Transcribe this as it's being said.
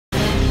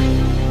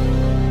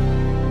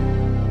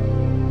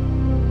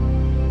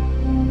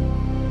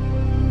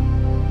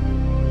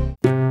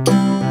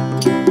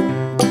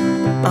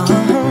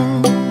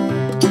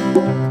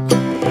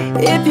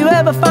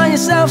ever find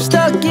yourself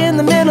stuck in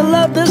the middle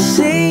of the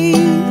sea,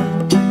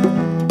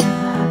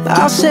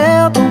 I'll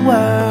sail the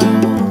world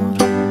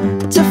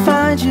to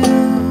find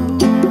you.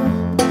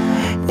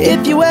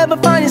 If you ever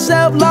find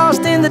yourself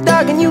lost in the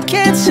dark and you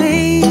can't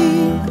see,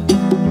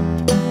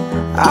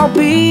 I'll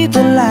be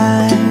the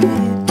light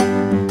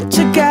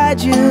to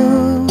guide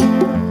you.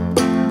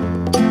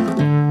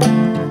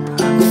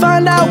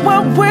 Find out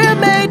what we're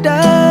made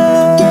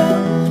of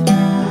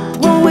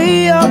when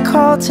we are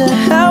called to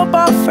help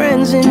our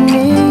friends in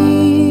need.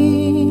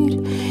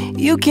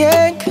 You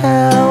can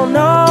count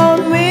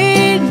on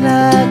me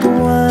like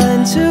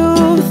 1,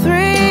 2,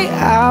 3,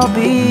 I'll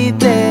be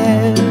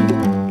there.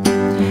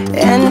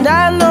 And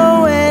I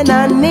know when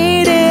I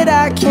need it,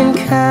 I can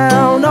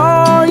count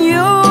on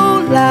you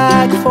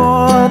like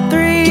 4,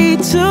 3,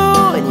 2,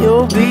 and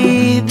you'll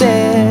be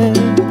there.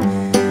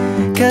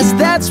 'Cause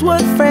that's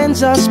what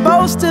friends are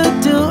supposed to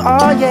do,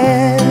 oh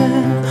yeah.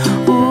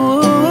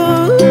 Ooh,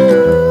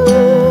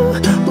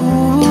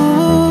 ooh,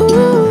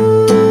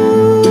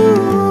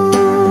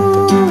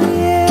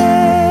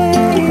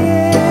 yeah,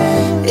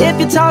 yeah. If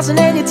you're tossing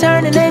and you're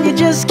turning and you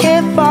just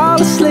can't fall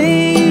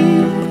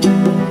asleep,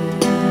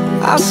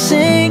 I'll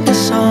sing a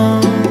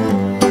song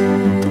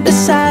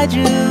beside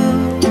you.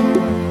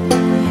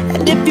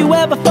 And if you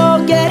ever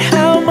forget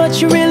how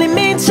much you really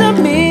mean to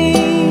me,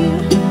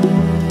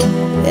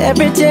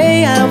 every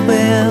day I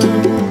will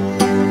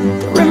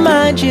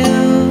remind you.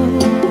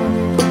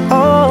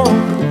 Oh,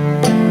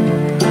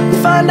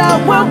 find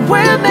out what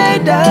we're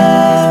made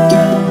of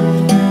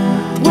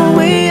when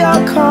we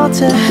are called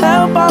to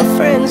help our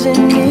friends in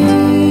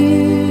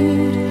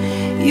need.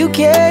 You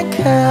can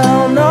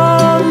count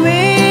on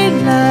me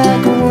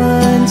like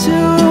 1,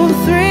 2,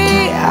 3,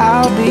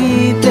 I'll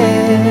be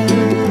there.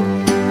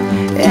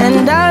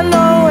 And I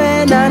know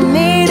when I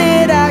need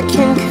it, I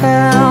can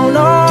count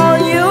on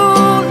you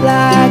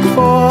like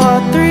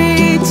 4,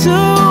 3,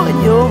 2, and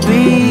you'll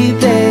be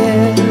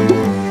there.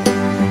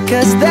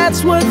 'Cause that's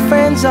what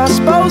friends are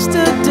supposed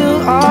to do,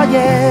 oh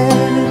yeah.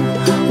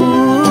 Ooh,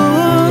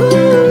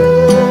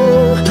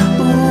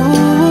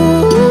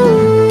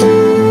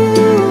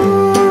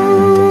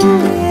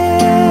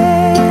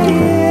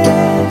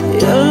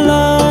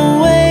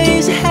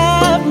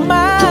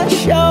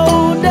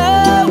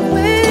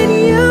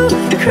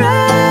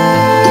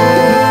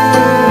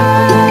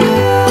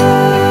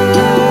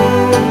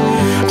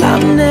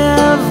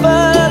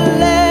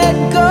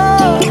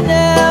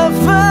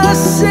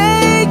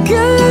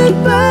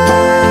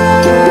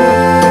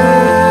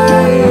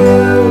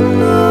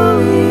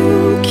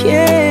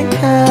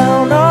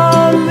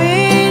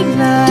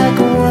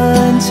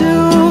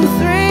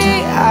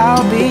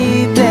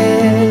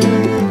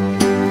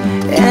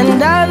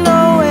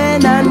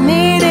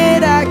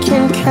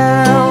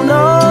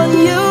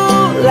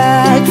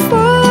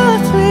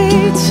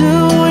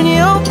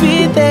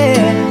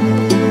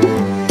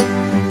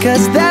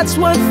 that's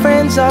what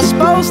friends are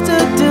supposed to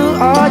do,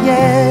 oh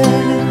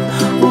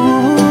yeah.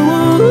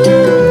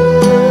 Ooh.